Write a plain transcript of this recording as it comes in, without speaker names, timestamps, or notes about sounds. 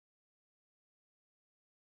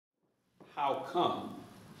how come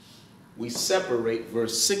we separate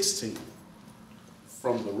verse 16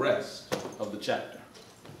 from the rest of the chapter?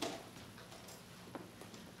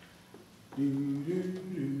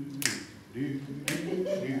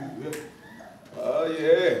 Oh,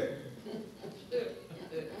 yeah.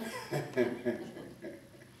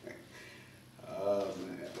 Oh,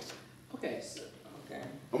 man. Okay, so, okay.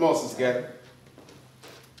 Come on, Sister Gabby.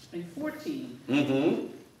 In 14,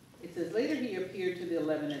 it says, later he appeared to the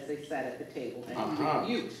 11 as they sat at the table, and he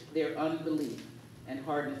rebuked their unbelief and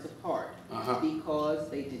hardness of heart, because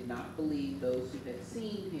they did not believe those who had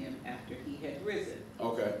seen him after he had risen.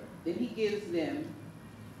 Okay. Then he gives them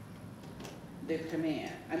the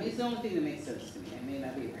command. I mean, it's the only thing that makes sense to me. It may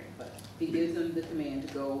not be right, but he gives them the command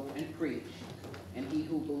to go and preach, and he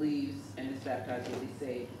who believes and is baptized will be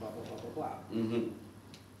saved, blah, blah, blah, blah, blah.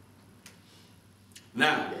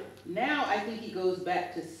 Now I think he goes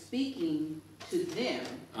back to speaking to them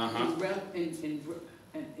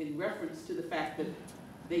in reference to the fact that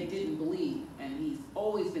they didn't believe, and he's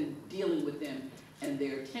always been dealing with them and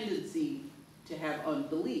their tendency to have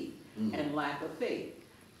unbelief and lack of faith.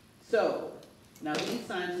 So now these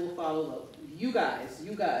signs will follow you guys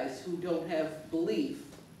who don't have belief.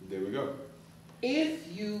 There we go. If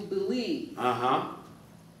you believe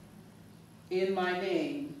in my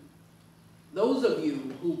name, those of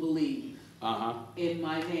you who believe in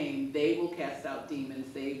my name, they will cast out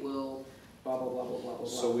demons, they will blah, blah, blah, blah, blah, blah.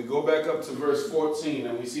 So we go back up to verse 14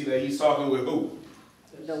 and we see that he's talking with who?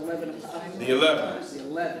 The 11 apostles. The 11. The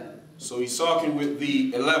 11. So he's talking with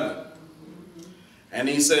the 11. And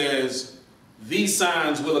he says, these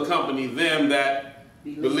signs will accompany them that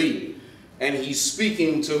believe. And he's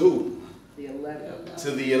speaking to who? The 11.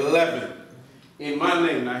 To the 11. In my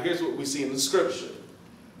name. Now here's what we see in the scripture.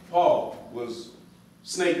 Paul was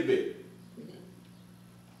snake bit.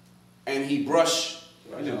 And he dropped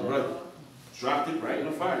it right in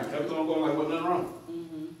the fire and kept on going like wasn't nothing wrong.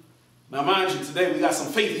 Now mind you, today we got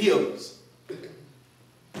some faith healers.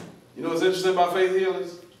 You know what's interesting about faith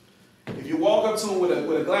healers? If you walk up to them with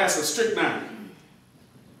a glass of strychnine,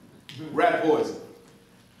 rat poison,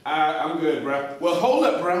 I'm good, bro. Well, hold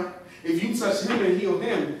up, bro. If you touch him and heal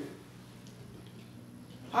him,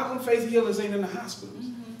 how come faith healers ain't in the hospitals?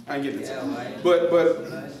 I ain't getting into it. But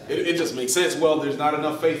it just makes sense. Well, there's not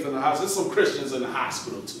enough faith in the house. There's some Christians in the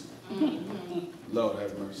hospital too. Lord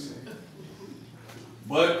have mercy.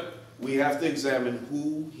 But we have to examine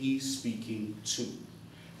who he's speaking to.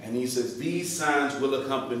 And he says, these signs will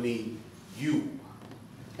accompany you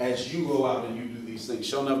as you go out and you do these things.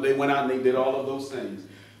 Sure enough, they went out and they did all of those things.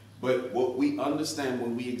 But what we understand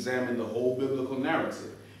when we examine the whole biblical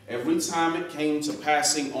narrative, every time it came to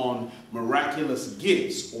passing on miraculous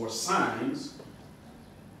gifts or signs,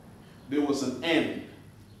 there was an end.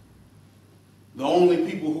 The only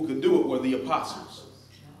people who could do it were the apostles.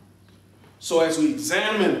 So as we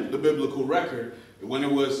examine the biblical record, when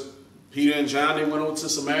it was Peter and John, they went over to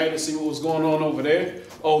Samaria to see what was going on over there.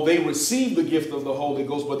 Oh, they received the gift of the Holy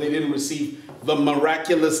Ghost, but they didn't receive the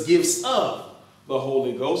miraculous gifts of the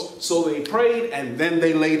Holy Ghost. So they prayed and then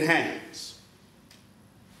they laid hands.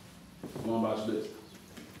 Go on about your business.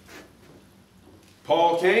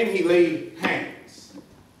 Paul came, he laid hands.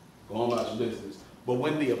 Go on about your business. But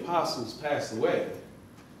when the apostles passed away,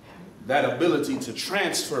 that ability to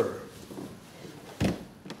transfer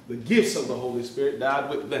the gifts of the Holy Spirit died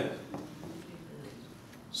with them.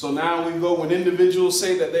 So now we go when individuals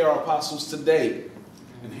say that they are apostles today.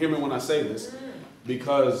 And hear me when I say this,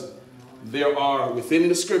 because there are, within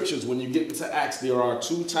the scriptures, when you get into Acts, there are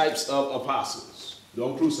two types of apostles.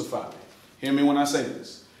 Don't crucify me. Hear me when I say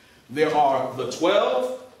this. There are the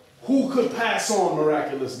 12 who could pass on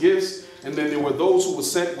miraculous gifts, and then there were those who were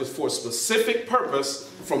sent for a specific purpose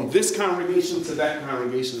from this congregation to that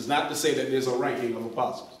congregation. It's not to say that there's a ranking of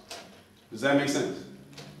apostles. Does that make sense?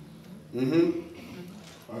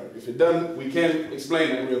 All right, if it doesn't, we can explain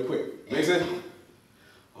that real quick. Make sense?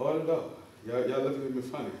 Hold it up. Y'all looking at me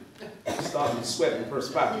funny. I'm starting to sweat and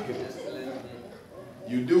perspire.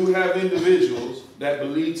 You do have individuals that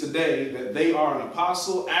believe today that they are an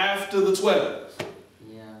apostle after the 12.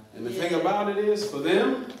 Yeah. And the thing about it is, for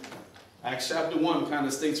them, Acts chapter 1 kind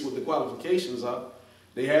of states what the qualifications are.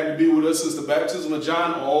 They had to be with us since the baptism of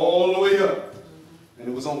John all the way up. And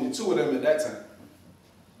it was only 2 of them at that time.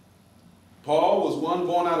 Paul was one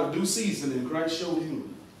born out of due season, and Christ showed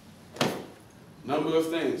him a number of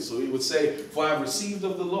things. So he would say, for I received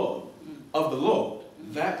of the Lord,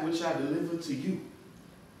 that which I delivered to you.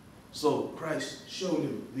 So Christ showed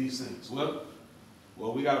him these things.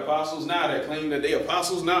 Well, we got apostles now that claim that they are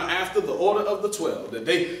apostles now after the order of the 12, that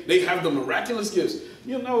they have the miraculous gifts.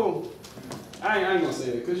 You know, I ain't gonna say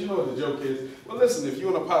it, because you know what the joke is. Well, listen, if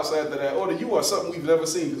you're an apostle after that order, you are something we've never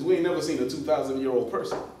seen, because we ain't never seen a 2,000-year-old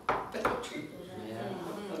person.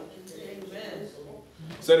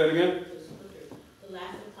 Say that again? The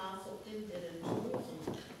last apostle ended in Jerusalem.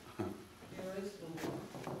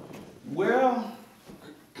 Well,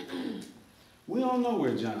 we don't know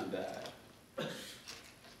where John died.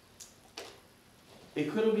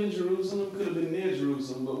 It could have been Jerusalem, could have been near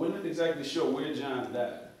Jerusalem, but we're not exactly sure where John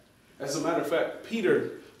died. As a matter of fact,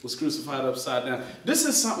 Peter was crucified upside down. This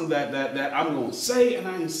is something that I'm going to say, and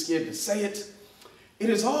I ain't scared to say it. It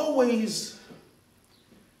is always,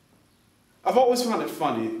 I've always found it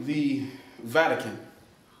funny, the Vatican,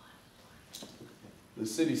 the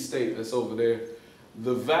city-state that's over there,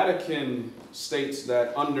 the Vatican states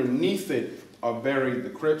that underneath it are buried the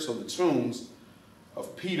crypts or the tombs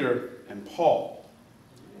of Peter and Paul.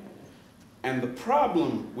 And the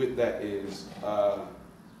problem with that is,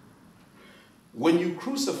 when you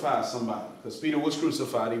crucify somebody, because Peter was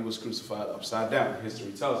crucified, he was crucified upside down.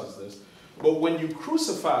 History tells us this. But when you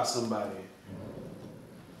crucify somebody,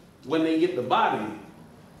 when they get the body,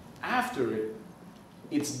 after it,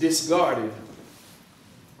 it's discarded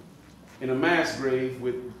in a mass grave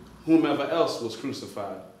with whomever else was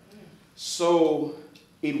crucified. So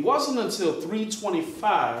it wasn't until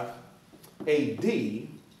 325 AD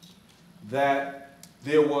that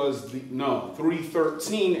there was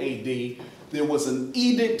 313 AD, there was an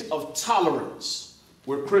edict of tolerance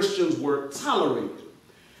where Christians were tolerated.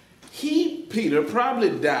 Peter, probably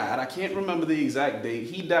died, I can't remember the exact date,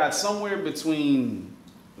 he died somewhere between,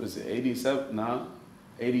 what is it,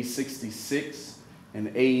 AD 66 and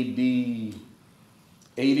AD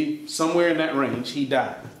 80, somewhere in that range, he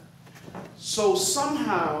died. So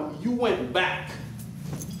somehow you went back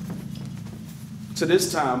to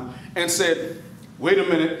this time and said, wait a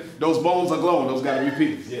minute, those bones are glowing, those gotta be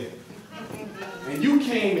Peter's, yeah. And you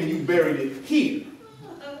came and you buried it here.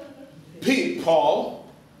 Paul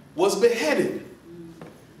was beheaded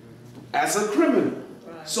as a criminal.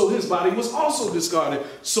 So his body was also discarded.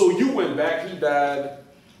 So you went back, he died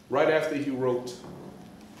right after he wrote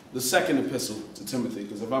the second epistle to Timothy.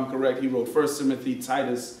 Because if I'm correct, he wrote 1 Timothy,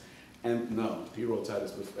 Titus, and no, he wrote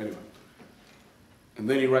Titus before, anyway. And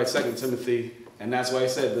then he writes 2 Timothy, and that's why he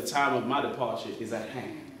said, the time of my departure is at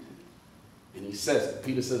hand. And he says it.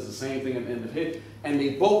 Peter says the same thing at the end of it. And they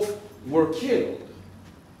both were killed.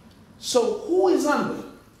 So who is under?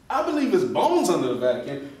 I believe it's bones under the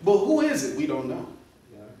Vatican, but who is it? We don't know.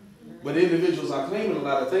 But individuals are claiming a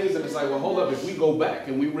lot of things, and it's like, well, hold up, if we go back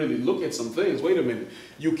and we really look at some things, wait a minute.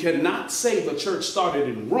 You cannot say the church started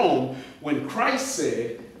in Rome when Christ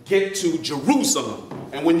said, get to Jerusalem.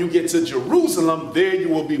 And when you get to Jerusalem, there you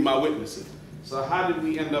will be my witnesses. So how did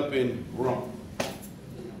we end up in Rome?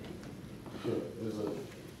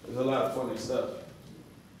 There's a lot of funny stuff.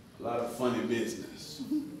 A lot of funny business.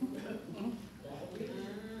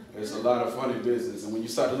 There's a lot of funny business. And when you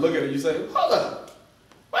start to look at it, you say, hold up,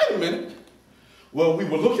 wait a minute. Well, we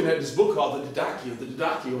were looking at this book called the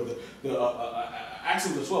Didache, or the Acts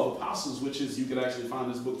of the 12 Apostles, which is, you can actually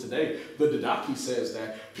find this book today. The Didache says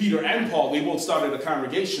that Peter and Paul, they both started a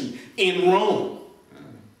congregation in Rome.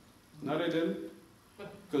 No, they didn't.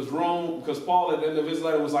 Because Paul at the end of his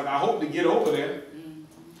letter was like, I hope to get over there.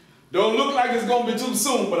 Don't look like it's going to be too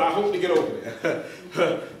soon, but I hope to get over there.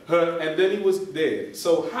 And then he was dead.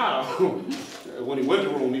 So how, when he went to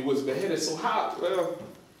Rome, he was beheaded. So how, well,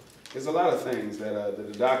 there's a lot of things that the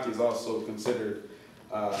Didache is also considered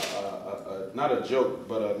not a joke,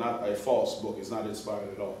 but not a false book. It's not inspired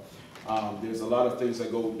at all. There's a lot of things that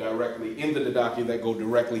go directly in the Didache that go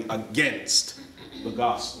directly against the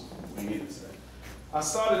gospel. I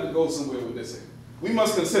started to go somewhere with this. We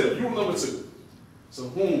must consider, rule number 2. So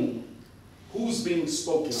who's being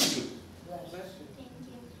spoken to?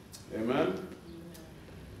 Amen?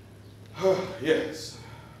 Yes.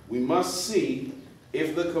 We must see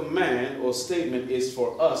if the command or statement is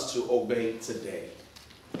for us to obey today.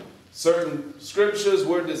 Certain scriptures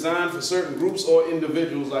were designed for certain groups or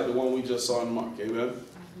individuals like the one we just saw in Mark. Amen?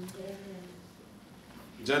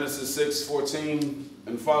 Genesis 6:14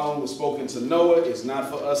 and following was spoken to Noah. It's not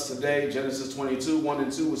for us today. Genesis 22:1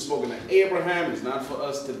 and 2 was spoken to Abraham. It's not for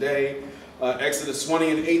us today. Exodus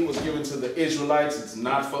 20:8 was given to the Israelites. It's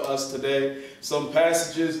not for us today. Some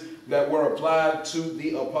passages that were applied to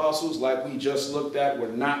the apostles, like we just looked at, were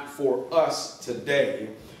not for us today.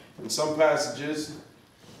 And some passages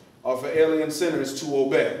are for alien sinners to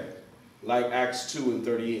obey, like Acts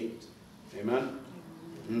 2:38.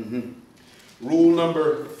 Amen? Rule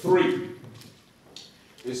number 3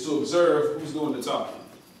 is to observe who's doing the talking.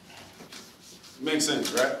 Makes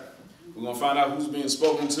sense, right? We're going to find out who's being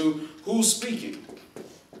spoken to, who's speaking,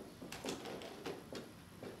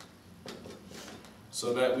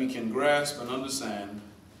 so that we can grasp and understand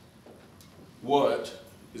what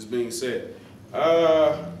is being said.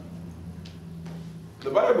 The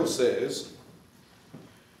Bible says,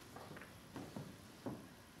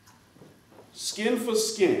 skin for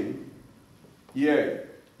skin, yea,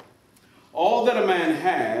 all that a man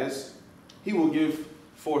has, he will give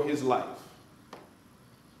for his life.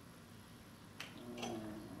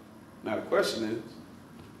 Now the question is,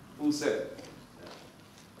 who said it?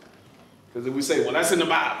 Because if we say, well, that's in the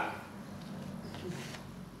Bible.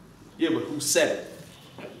 Yeah, but who said it?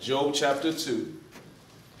 Job chapter 2,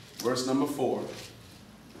 verse number 4.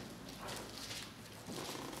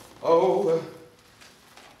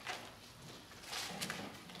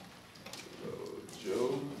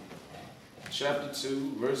 Job chapter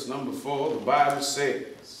 2, verse number 4, the Bible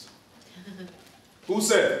says. Who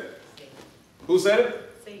said it? Who said it?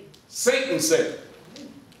 Satan said it.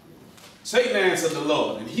 Satan answered the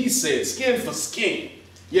Lord, and he said, skin for skin.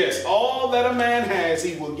 Yes, all that a man has,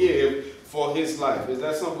 he will give for his life. Is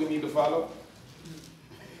that something we need to follow?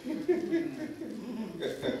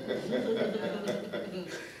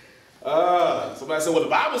 Somebody said, well, the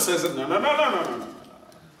Bible says it. No.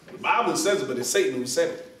 The Bible says it, but it's Satan who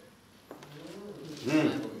said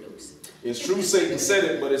it. It's true Satan said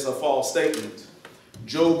it, but it's a false statement.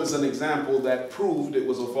 Job is an example that proved it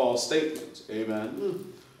was a false statement. Amen.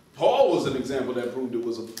 Paul was an example that proved it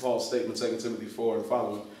was a false statement. 2 Timothy 4 and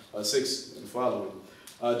following, 6 and following.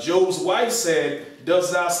 Job's wife said,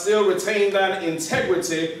 dost thou still retain thine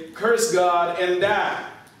integrity? Curse God and die.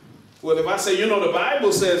 Well, if I say, you know, the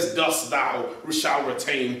Bible says, dost thou shall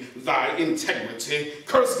retain thy integrity?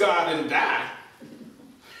 Curse God and die.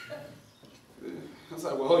 I was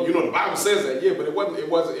like, well, you know, the Bible says that. Yeah, but it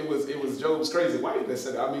was Job's crazy wife that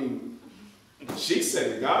said it. I mean, she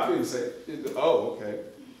said it. God didn't say it. Oh, okay.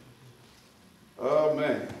 Oh,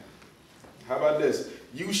 man. How about this?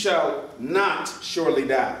 You shall not surely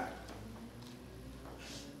die.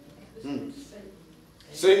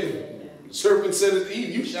 Satan, the serpent said to Eve,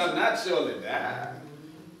 you shall not surely die.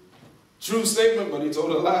 True statement, but he told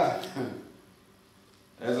a lie.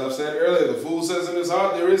 As I've said earlier, the fool says in his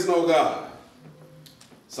heart, there is no God.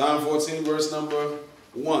 Psalm 14, verse number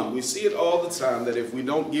 1. We see it all the time that if we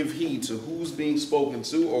don't give heed to who's being spoken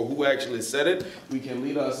to or who actually said it, we can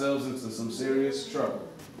lead ourselves into some serious trouble.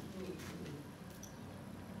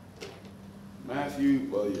 Matthew,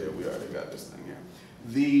 well, yeah, we already got this thing here.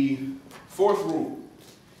 The fourth rule,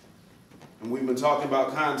 and we've been talking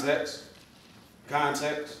about context.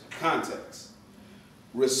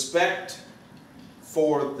 Respect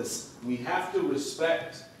for this. We have to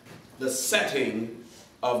respect the setting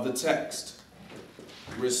of the text.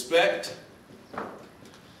 Respect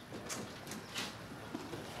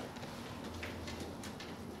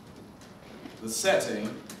the setting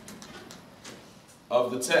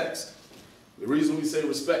of the text. The reason we say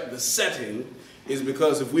respect the setting is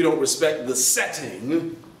because if we don't respect the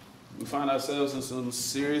setting, we find ourselves in some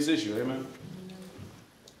serious issue. Amen.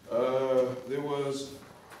 There was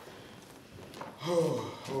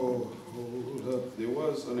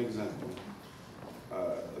an example.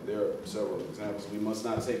 There are several examples. We must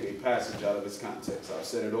not take a passage out of its context. I've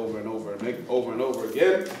said it over and over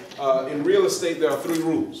again. In real estate, there are three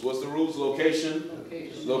rules. What's the rules? Location.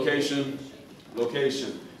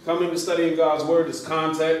 Coming to studying God's word is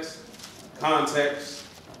context. I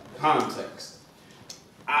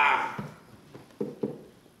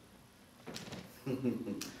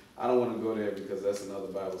don't want to go there because that's another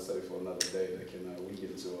Bible study for another day. That we get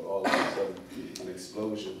into all of a sudden an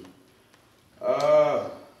explosion.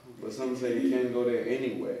 But some say you can't go there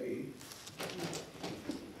anyway.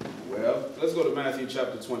 Well, let's go to Matthew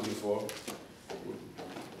chapter 24.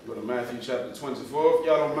 Go to Matthew chapter 24, if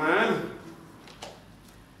y'all don't mind.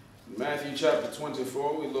 Matthew chapter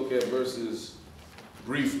 24, we look at verses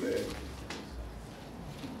briefly.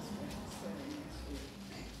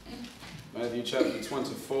 Matthew chapter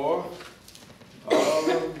 24.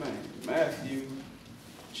 Oh, man. Matthew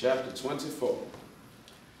chapter 24.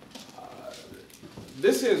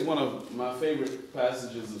 This is one of my favorite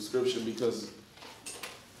passages of Scripture because,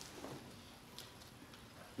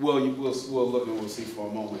 well, we'll look and we'll see for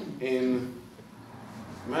a moment. In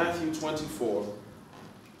Matthew 24,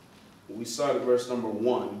 we start at verse number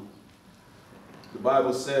 1. The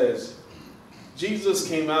Bible says, Jesus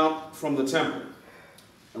came out from the temple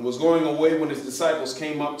and was going away when his disciples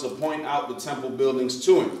came up to point out the temple buildings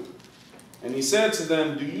to him. And he said to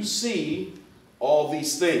them, do you see all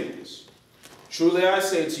these things? Truly I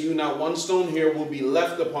say to you, not one stone here will be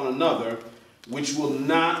left upon another, which will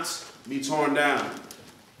not be torn down.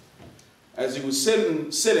 As he was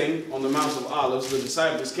sitting on the Mount of Olives, the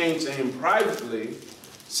disciples came to him privately,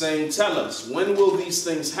 saying, "Tell us, when will these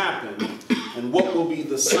things happen, and what will be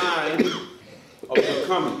the sign of your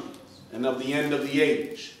coming and of the end of the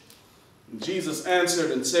age?" And Jesus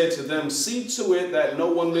answered and said to them, "See to it that no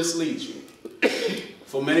one misleads you.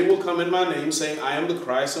 For many will come in my name, saying, 'I am the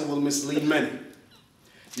Christ,' and will mislead many.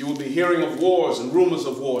 You will be hearing of wars and rumors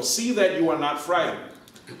of wars. See that you are not frightened,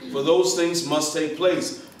 for those things must take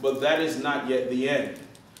place, but that is not yet the end.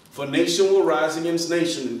 For nation will rise against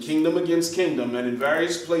nation, and kingdom against kingdom, and in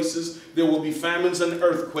various places there will be famines and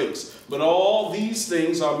earthquakes. But all these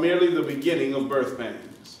things are merely the beginning of birth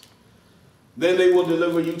pangs. Then they will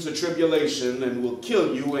deliver you to tribulation, and will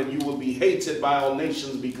kill you, and you will be hated by all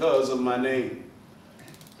nations because of my name.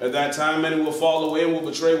 At that time many will fall away and will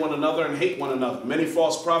betray one another and hate one another. Many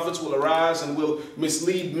false prophets will arise and will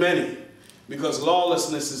mislead many. Because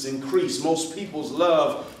lawlessness is increased, most people's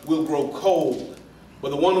love will grow cold. But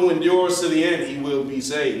the one who endures to the end, he will be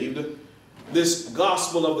saved. This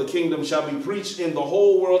gospel of the kingdom shall be preached in the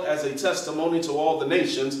whole world as a testimony to all the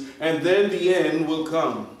nations, and then the end will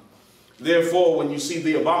come. Therefore, when you see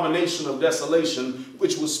the abomination of desolation,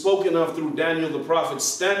 which was spoken of through Daniel the prophet,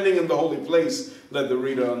 standing in the holy place, let the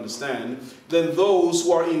reader understand, then those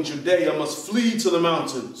who are in Judea must flee to the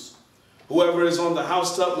mountains. Whoever is on the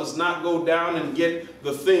housetop must not go down and get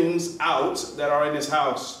the things out that are in his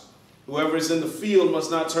house. Whoever is in the field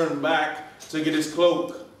must not turn back to get his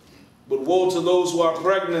cloak. But woe to those who are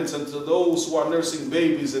pregnant and to those who are nursing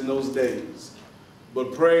babies in those days.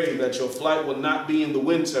 But pray that your flight will not be in the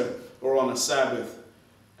winter or on a Sabbath.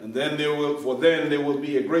 And then there will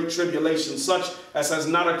be a great tribulation, such as has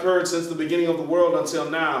not occurred since the beginning of the world until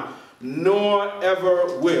now, nor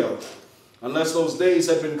ever will. Unless those days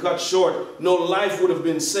had been cut short, no life would have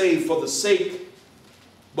been saved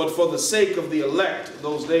but for the sake of the elect,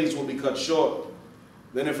 those days will be cut short.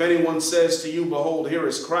 Then if anyone says to you, "Behold, here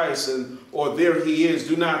is Christ," or "There he is,"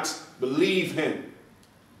 do not believe him.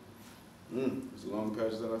 It's a long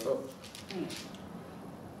passage that I thought.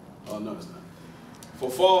 Oh, no, it's not. For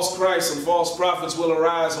false Christs and false prophets will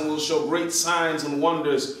arise and will show great signs and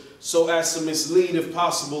wonders, so as to mislead, if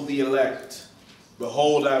possible, the elect.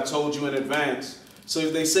 Behold, I have told you in advance. So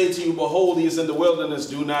if they say to you, "Behold, he is in the wilderness,"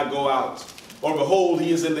 do not go out. Or, "Behold,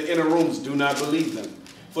 he is in the inner rooms," do not believe them.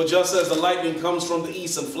 For just as the lightning comes from the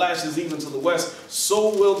east and flashes even to the west, so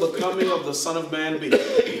will the coming of the Son of Man be.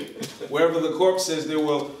 Wherever the corpse is,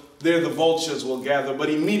 there the vultures will gather.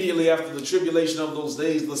 But immediately after the tribulation of those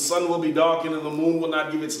days, the sun will be darkened, and the moon will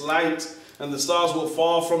not give its light, and the stars will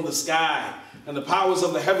fall from the sky, and the powers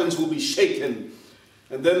of the heavens will be shaken.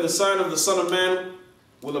 And then the sign of the Son of Man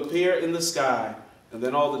will appear in the sky, and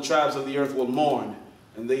then all the tribes of the earth will mourn.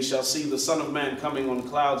 And they shall see the Son of Man coming on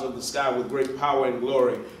clouds of the sky with great power and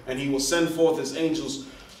glory. And he will send forth his angels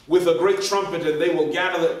with a great trumpet, and they will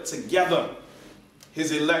gather together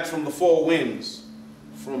his elect from the four winds,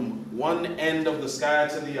 from one end of the sky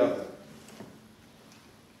to the other.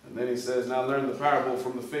 And then he says, "Now learn the parable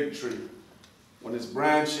from the fig tree. When its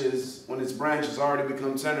branches already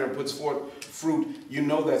become tender and puts forth fruit, you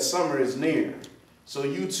know that summer is near. So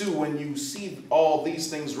you too, when you see all these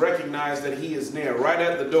things, recognize that he is near, right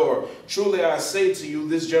at the door. Truly I say to you,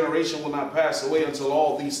 this generation will not pass away until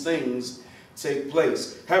all these things take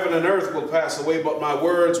place. Heaven and earth will pass away, but my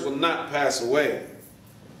words will not pass away."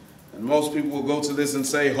 And most people will go to this and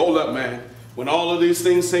say, "Hold up, man. When all of these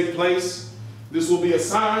things take place, this will be a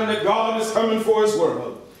sign that God is coming for his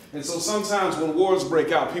world." And so sometimes when wars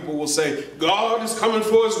break out, people will say, "God is coming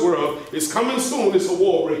for his world. It's coming soon. It's a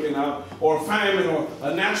war breaking out, or a famine, or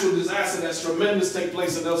a natural disaster that's tremendous take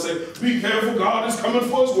place." And they'll say, "Be careful, God is coming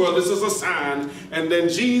for his world. This is a sign." And then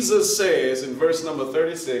Jesus says in verse number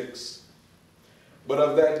 36, "But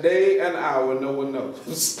of that day and hour no one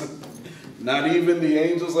knows, not even the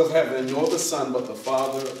angels of heaven, nor the Son, but the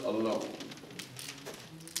Father alone."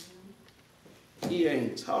 He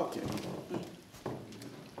ain't talking.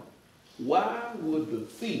 Why would the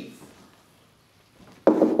thief...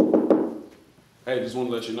 Hey, just want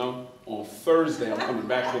to let you know, on Thursday I'm coming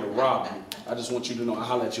back here to rob you. I just want you to know, I'll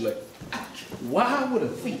holler at you later. Why would a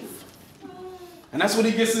thief? And that's what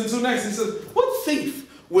he gets into next. He says, what thief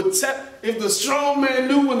would if the strong man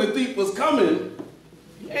knew when the thief was coming,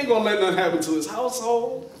 he ain't going to let nothing happen to his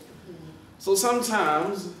household. So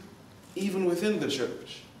sometimes, even within the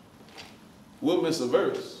church, we'll miss a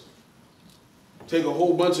verse. Take a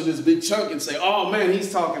whole bunch of this big chunk and say, "Oh man,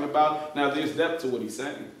 he's talking about..." Now there's depth to what he's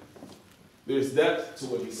saying. There's depth to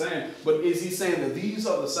what he's saying. But is he saying that these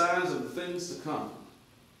are the signs of the things to come?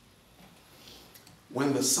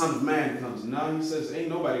 when the Son of Man comes. Now he says, ain't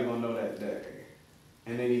nobody going to know that day.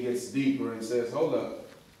 And then he gets deeper and says, hold up.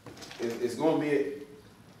 It's going to be,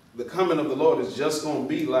 the coming of the Lord is just going to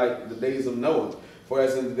be like the days of Noah. For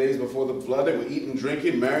as in the days before the flood, they were eating,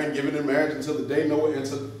 drinking, marrying, giving in marriage until the day Noah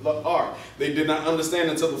entered the ark. They did not understand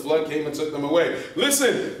until the flood came and took them away.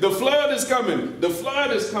 Listen, the flood is coming. The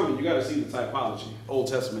flood is coming. You got to see the typology. Old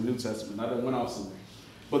Testament, New Testament. I done went off somewhere.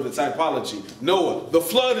 But the typology. Noah, the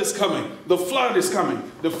flood is coming. The flood is coming.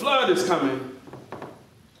 The flood is coming.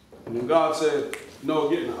 And then God said, Noah,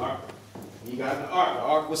 get in the ark. He got in the ark. The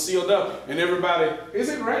ark was sealed up. And everybody, is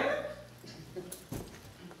it raining?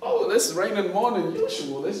 Oh, it's raining more than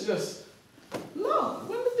usual. It's just, no,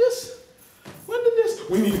 when did this,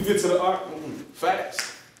 we need to get to the ark.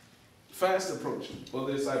 Fast approaching. Well,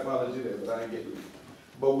 there's typology there, but I ain't getting it.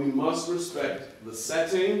 But we must respect the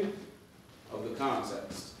setting of the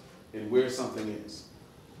context and where something is.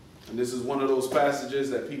 And this is one of those passages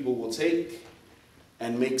that people will take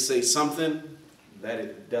and make say something that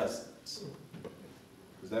it doesn't.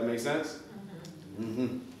 Does that make sense?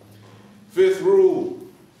 Mm-hmm. Fifth rule.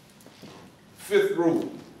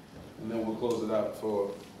 And then we'll close it out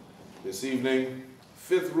for this evening.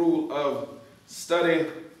 Fifth rule of study.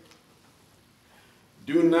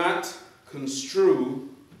 Do not construe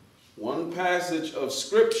one passage of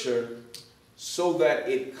Scripture so that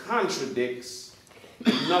it contradicts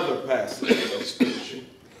another passage of Scripture.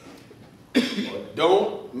 Or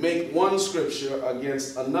don't make one Scripture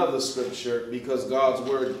against another Scripture, because God's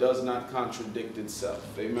Word does not contradict itself.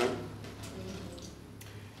 Amen?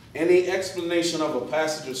 Any explanation of a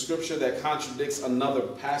passage of Scripture that contradicts another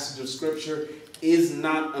passage of Scripture is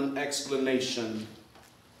not an explanation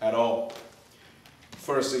at all.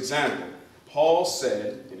 First example, Paul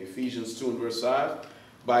said in Ephesians 2 and verse 5,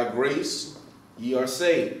 by grace ye are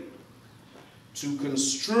saved. To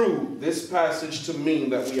construe this passage to mean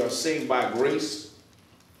that we are saved by grace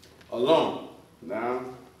alone. Now,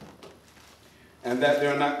 and that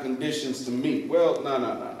there are not conditions to meet. Well,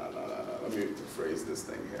 no. Let me rephrase this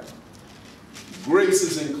thing here. Grace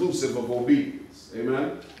is inclusive of obedience.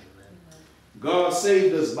 Amen? God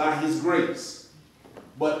saved us by his grace.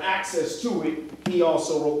 But access to it, he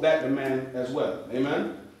also wrote that demand as well.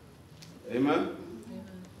 Amen? Amen?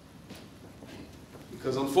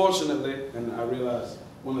 Because unfortunately, and I realize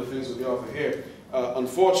one of the things with the author here,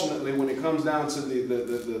 unfortunately, when it comes down to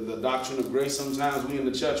the doctrine of grace, sometimes we in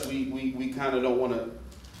the church, we kind of don't want to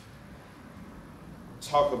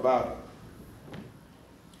talk about it.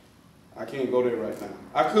 I can't go there right now.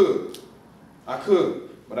 I could,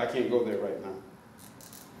 but I can't go there right now.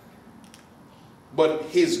 But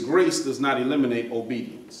his grace does not eliminate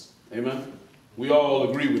obedience. Amen? We all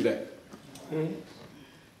agree with that. Mm-hmm.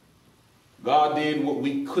 God did what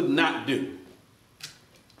we could not do.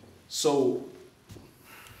 So,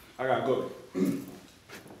 I got to go there.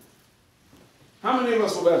 How many of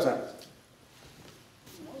us were baptized?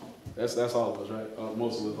 That's all of us, right?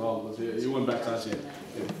 Most of us, all of us. Yeah, you weren't baptized yet.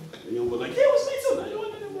 Yeah. You were like, yeah, it was me too. You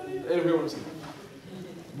weren't anybody. Everyone was.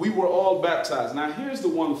 We were all baptized. Now, here's the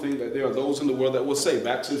one thing that there are those in the world that will say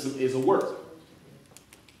baptism is a work.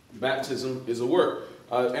 Baptism is a work.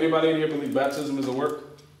 Anybody in here believe baptism is a work?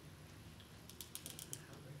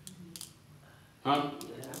 Huh?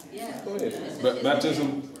 Yeah. Go ahead.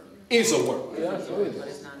 Baptism is a work. Yeah,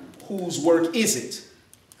 whose work is it?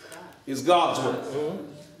 It's God's work.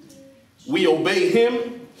 We obey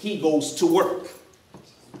him, he goes to work.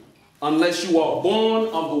 Unless you are born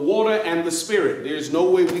of the water and the Spirit. There's no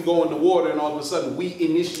way we go in the water and all of a sudden we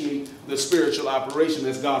initiate the spiritual operation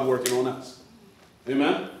as God working on us.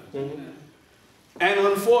 Amen? Mm-hmm. And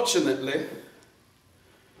unfortunately,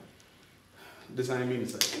 this I ain't mean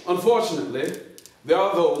to say. Unfortunately, there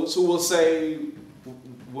are those who will say,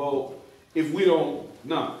 well, if we don't,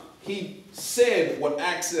 no. He said what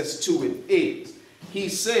access to it is. He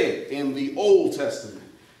said in the Old Testament,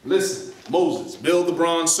 listen, Moses, build the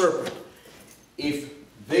bronze serpent. If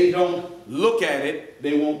they don't look at it,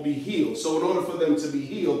 they won't be healed. So in order for them to be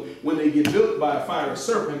healed, when they get built by a fire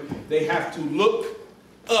serpent, they have to look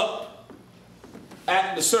up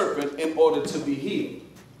at the serpent in order to be healed.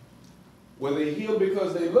 Were they healed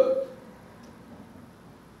because they looked?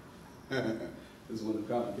 This is one of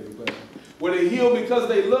the complicated questions. Were they healed because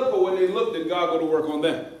they looked, or when they looked, did God go to work on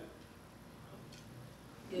them?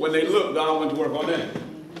 When they looked, God went to work on them.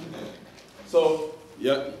 So,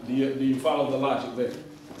 yeah, do you follow the logic there?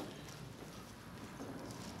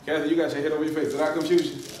 Kathy, you got your head over your face. Did I confuse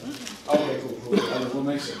you? Okay, cool. I just want to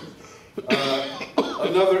make sure.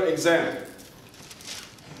 Another example.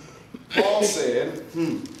 Paul said,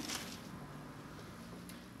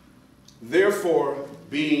 therefore,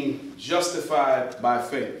 being justified by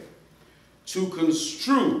faith. To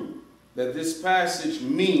construe that this passage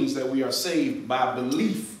means that we are saved by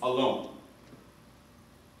belief alone.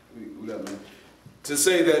 To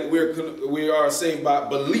say that we are saved by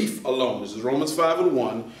belief alone. This is Romans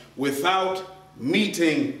 5:1, without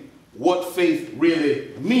meeting what faith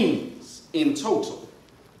really means in total,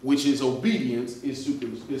 which is obedience, is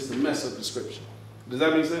to mess up the scripture. Does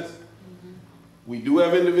that make sense? Mm-hmm. We do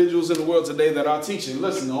have individuals in the world today that are teaching,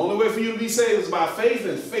 listen, the only way for you to be saved is by faith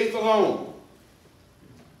and faith alone.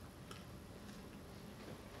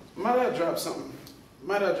 Might I drop something?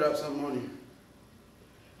 Might I drop something on you?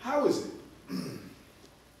 How is it?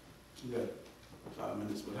 You got 5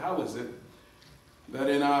 minutes, but how is it that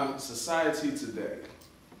in our society today,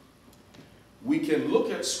 we can look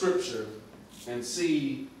at Scripture and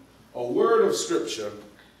see a word of Scripture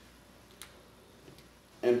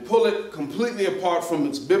and pull it completely apart from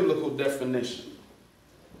its biblical definition?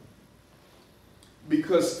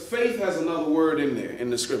 Because faith has another word in there in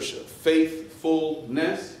the Scripture,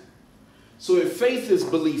 faithfulness. So if faith is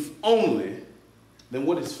belief only, then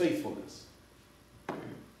what is faithfulness?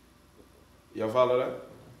 Y'all follow that?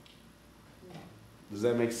 Does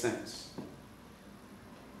that make sense?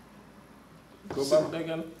 Go back there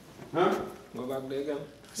again. Huh? Go back there again.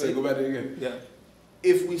 Say, go back there again. Yeah.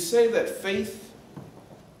 If we say that faith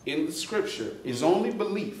in the Scripture is only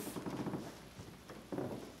belief,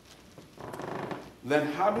 then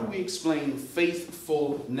how do we explain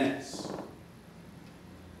faithfulness?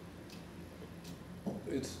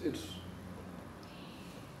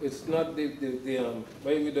 It's not the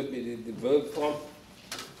why would it be the verb form?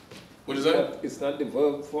 What is that? It's not the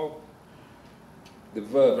verb form. The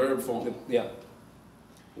verb. Verb form. Yeah.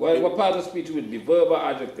 What part of speech would be verb or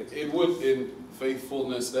adjective? It would, in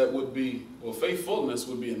faithfulness, that would be, well, faithfulness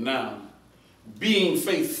would be a noun. Being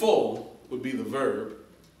faithful would be the verb.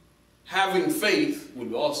 Having faith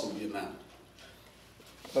would also be a noun.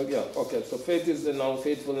 Oh, yeah, okay, so faith is the noun,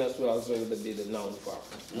 faithfulness will also be the noun part.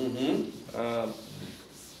 Mm-hmm.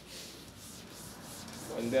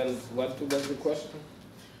 And then what was the question?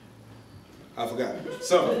 I forgot.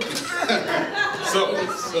 So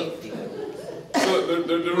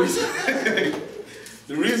the reason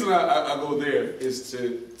the reason I go there is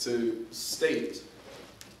to state,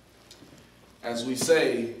 as we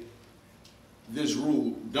say, this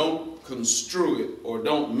rule, don't construe it or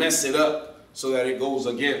don't mess it up so that it goes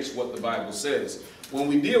against what the Bible says. When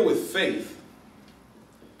we deal with faith,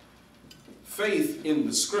 faith in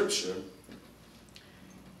the Scripture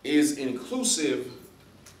is inclusive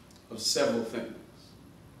of several things.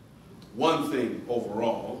 One thing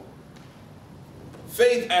overall,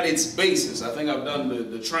 faith at its basis, I think I've done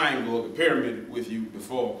the triangle, the pyramid with you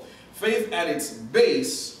before. Faith at its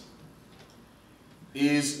base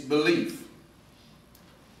is belief.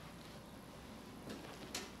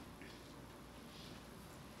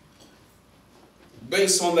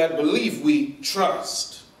 Based on that belief, we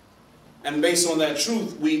trust. And based on that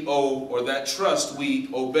truth, we owe, or that trust, we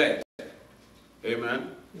obey.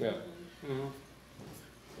 Amen? Yeah. Mm-hmm.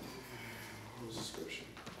 What was the scripture?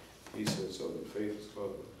 He said so, the faith is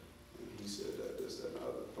covered. He said that, this, that, and the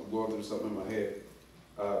other. I'm going through something in my head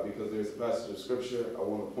because there's a passage of scripture I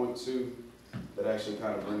want to point to that actually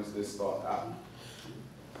kind of brings this thought out.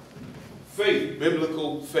 Faith,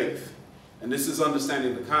 biblical faith. And this is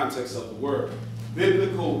understanding the context of the word.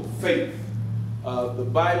 Biblical faith. The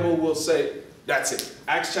Bible will say, that's it.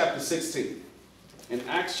 Acts chapter 16. In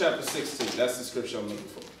Acts chapter 16, that's the scripture I'm looking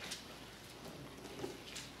for.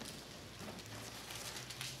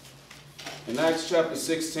 In Acts chapter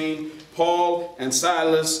 16, Paul and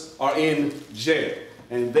Silas are in jail.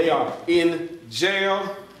 And they are in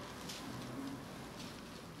jail.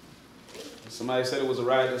 Somebody said it was a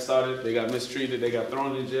riot that started. They got mistreated. They got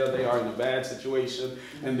thrown in jail. They are in a bad situation.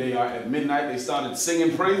 And they are at midnight. They started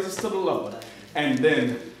singing praises to the Lord. And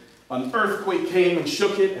then an earthquake came and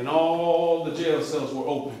shook it. And all the jail cells were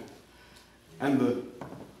open. And the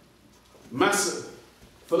massive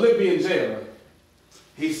Philippian jailer,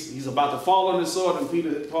 he's about to fall on his sword.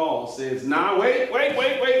 And Paul says, nah, wait.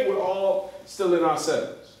 We're all still in our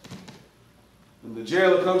cells. And the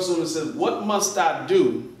jailer comes to him and says, what must I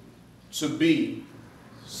do to be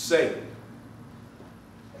saved?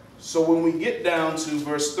 So when we get down to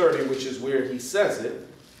verse 30, which is where he says it,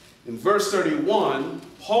 in verse 31,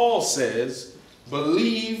 Paul says,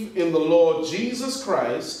 believe in the Lord Jesus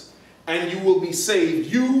Christ, and you will be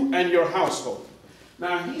saved, you and your household.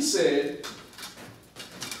 Now he said,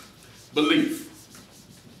 belief.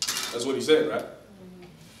 That's what he said, right?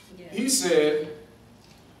 Yeah. He said,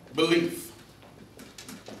 belief.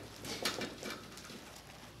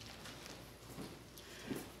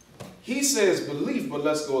 He says belief, but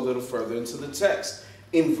let's go a little further into the text.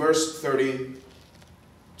 In verse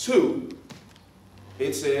 32,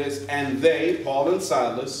 it says, and they, Paul and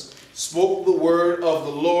Silas, spoke the word of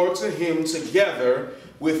the Lord to him together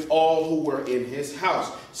with all who were in his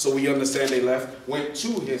house. So we understand they went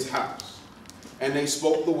to his house. And they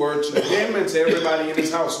spoke the word to him and to everybody in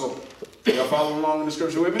his household. Y'all following along in the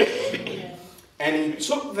scripture with me? Yeah. And he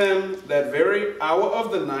took them that very hour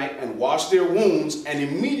of the night and washed their wounds, and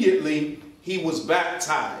immediately he was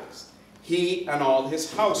baptized, he and all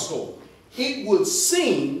his household. It would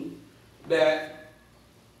seem that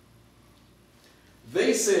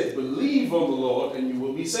they said, believe on the Lord and you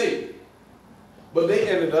will be saved. But they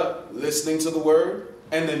ended up listening to the word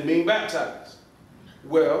and then being baptized.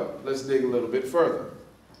 Well, let's dig a little bit further.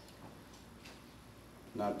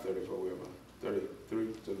 Not 34, we have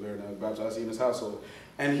 33 to the very night baptized in his household.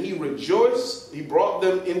 And he rejoiced, he brought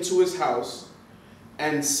them into his house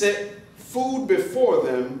and set food before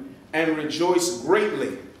them and rejoiced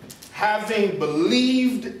greatly, having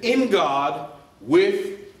believed in God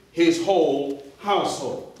with his whole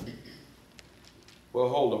household. Well,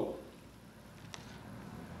 hold on.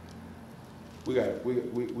 We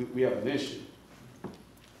have an issue.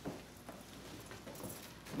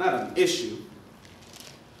 Not an issue.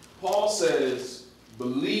 Paul says,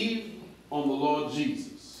 believe on the Lord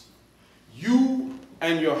Jesus, you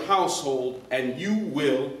and your household, and you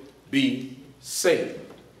will be saved.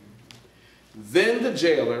 Then the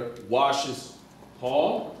jailer washes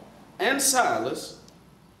Paul and Silas,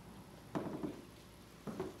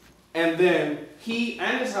 and then he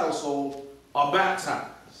and his household are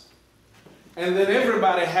baptized. And then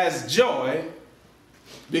everybody has joy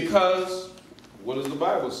because, what does the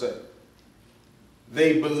Bible say?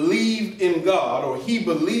 They believed in God, or he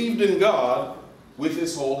believed in God with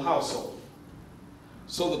his whole household.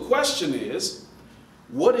 So the question is,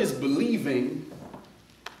 what is believing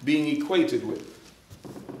being equated with?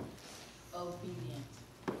 Obedience.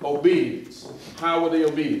 Obedience. How were they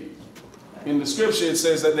obedient? In the scripture it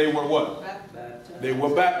says that they were what? Baptized. They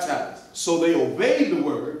were baptized. So they obeyed the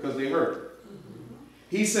word because they heard it.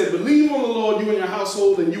 He said, believe on the Lord, you and your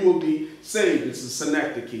household, and you will be saved. It's a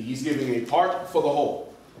synecdoche. He's giving a part for the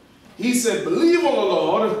whole. He said, believe on the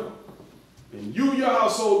Lord, and you and your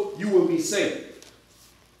household, you will be saved.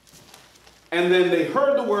 And then they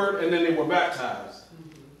heard the word, and then they were baptized.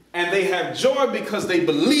 And they have joy because they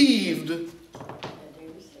believed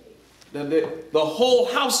that the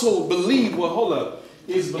whole household believed. Well, hold up.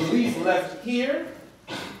 Is belief left here?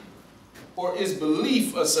 Or is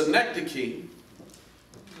belief a synecdoche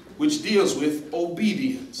which deals with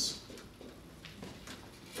obedience?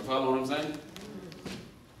 You follow what I'm saying?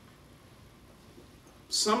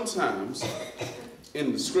 Sometimes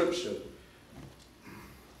in the scripture,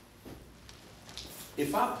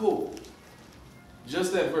 if I pull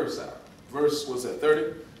just that verse out, verse, what's that,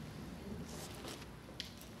 30?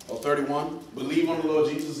 Or 31? Believe on the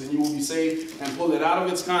Lord Jesus and you will be saved, and pull it out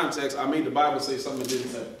of its context, I made the Bible say something it didn't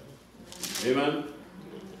say. Amen?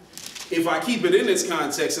 If I keep it in its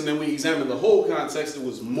context and then we examine the whole context, there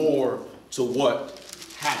was more to what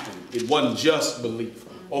happened. It wasn't just belief,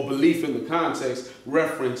 or belief in the context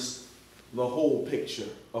referenced the whole picture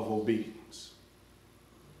of obedience.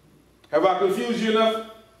 Have I confused you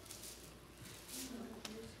enough?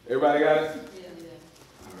 Everybody got it? Yeah.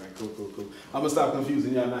 All right, cool. I'm going to stop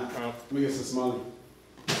confusing y'all now. Let me get some smiling.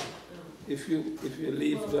 If you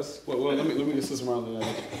leave, just... Well, let me get some smiling.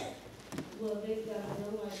 Well, they got to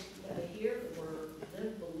realize you got to hear the word, then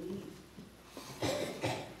believe. So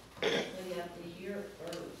you have to hear it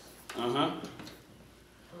first. Uh-huh.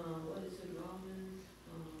 What is it, Romans?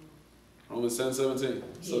 Romans 10:17.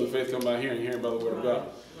 So the faith come by hearing, hearing by the word of God.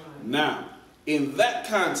 Right. Now, in that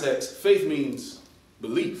context, faith means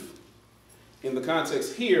belief. In the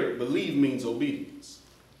context here, believe means obedience.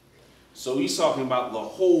 So he's talking about the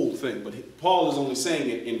whole thing, but Paul is only saying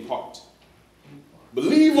it in part.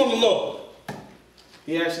 Believe on the Lord.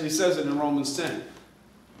 He actually says it in Romans 10.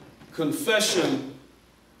 Confession,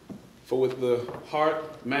 for with the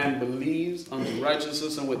heart man believes unto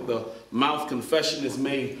righteousness, and with the mouth confession is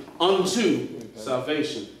made unto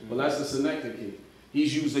salvation. But that's the synecdoche.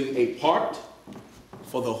 He's using a part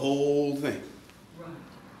for the whole thing. Right.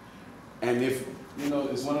 And if, you know,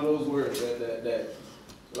 it's one of those words that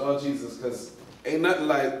Lord Jesus, because ain't nothing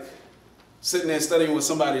like sitting there studying with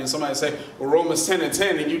somebody and somebody say, well, Romans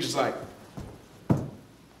 10:10, and you just like,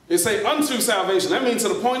 it say unto salvation. That means to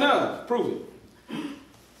the point of. Prove it.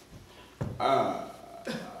 I've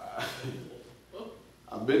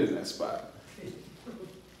been in that spot.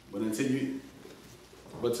 But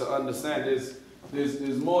to understand this,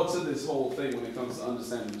 There's more to this whole thing when it comes to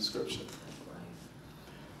understanding the scripture.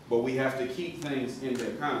 But we have to keep things in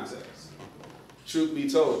their context. Truth be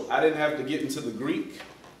told, I didn't have to get into the Greek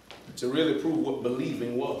to really prove what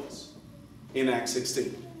believing was in Acts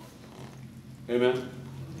 16. Amen?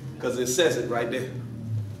 Because it says it right there.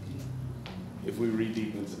 If we read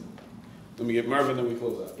deep into it. Let me get Mervyn, then we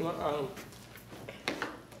close out.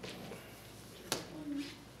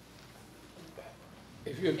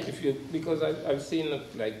 If you, because I've seen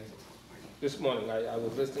it like this morning, I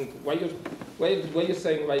was listening to, what you're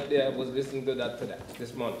saying right there, I was listening to that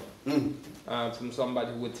this morning. From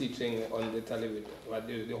somebody who was teaching on the television. But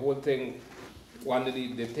the whole thing, one of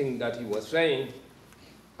the thing that he was saying,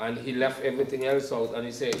 and he left everything else out, and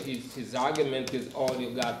he said his argument is all you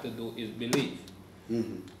got to do is believe.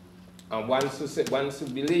 And once you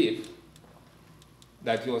believe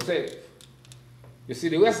that you're saved, you see,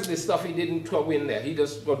 the rest of the stuff he didn't throw in there. He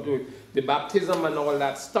just got to the baptism and all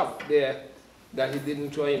that stuff there that he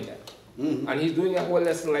didn't throw in there. And he's doing a whole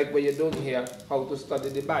lesson like what you're doing here, how to study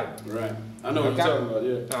the Bible. Right. I know what you're talking about,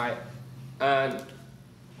 yeah. All right. And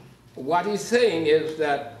what he's saying is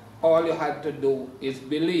that all you had to do is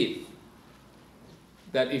believe.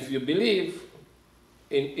 That if you believe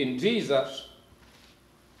in Jesus,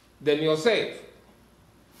 then you're saved.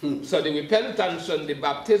 So the repentance and the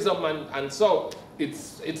baptism and so,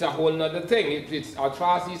 it's a whole other thing. It's as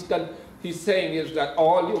far as he's saying is that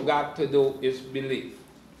all you got to do is believe.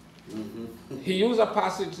 He used a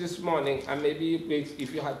passage this morning, and maybe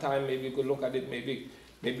if you had time, maybe you could look at it, maybe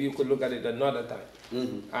you could look at it another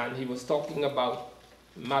time. And he was talking about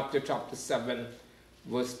Matthew chapter 7,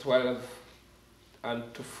 verse 12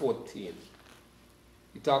 and to 14.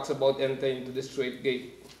 He talks about entering into the straight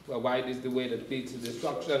gate, for wide is the way that leads to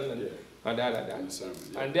destruction, and that.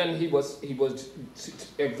 And then he was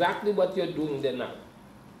exactly what you're doing there now.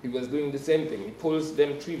 He was doing the same thing. He pulls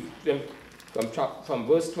them from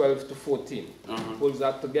verse 12 to 14. Pulls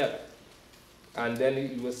that together. And then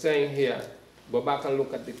he was saying here, go back and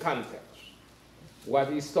look at the context.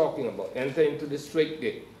 What he's talking about. Enter into the straight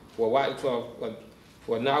gate.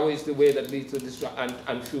 For now is the way that leads to destruction,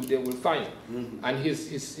 and few they will find. And his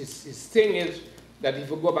thing is that if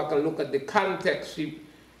you go back and look at the context,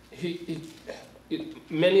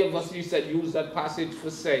 many of us used to use that passage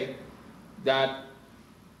to say that,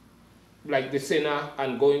 like the sinner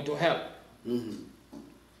and going to hell.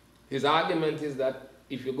 His argument is that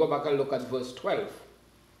if you go back and look at verse 12,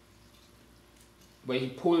 where he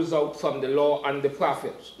pulls out from the law and the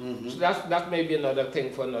prophets. So that may be another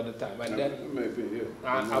thing for another time. And then, maybe, yeah.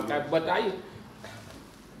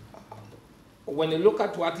 But when you look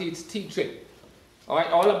at what he's teaching,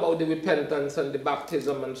 all about the repentance and the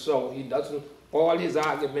baptism and so, he doesn't, all his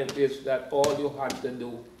argument is that all you have to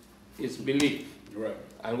do is believe. Right.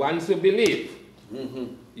 And once you believe,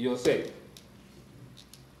 you're saved.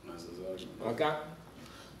 That's his argument. Okay?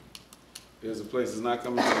 There's a place that's not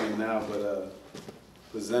coming to me now, but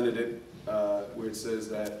presented it where it says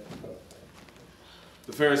that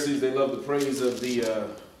the Pharisees, they love the praise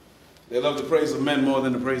of men more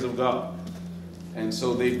than the praise of God, and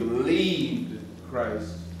so they believed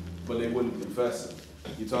Christ, but they wouldn't confess him.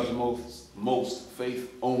 You talk to most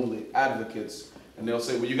faith-only advocates, and they'll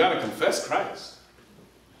say, "Well, you got to confess Christ."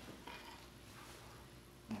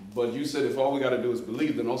 But you said if all we got to do is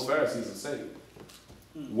believe, then those Pharisees are saved.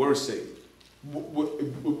 We're saved. Wait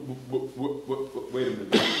a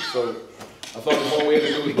minute. So I thought if all we had to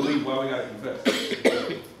do is believe, why we got to confess?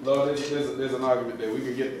 Lord, there's an argument there. We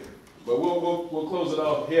could get there. But we'll close it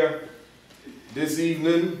off here this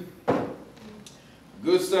evening.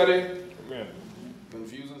 Good study. Amen.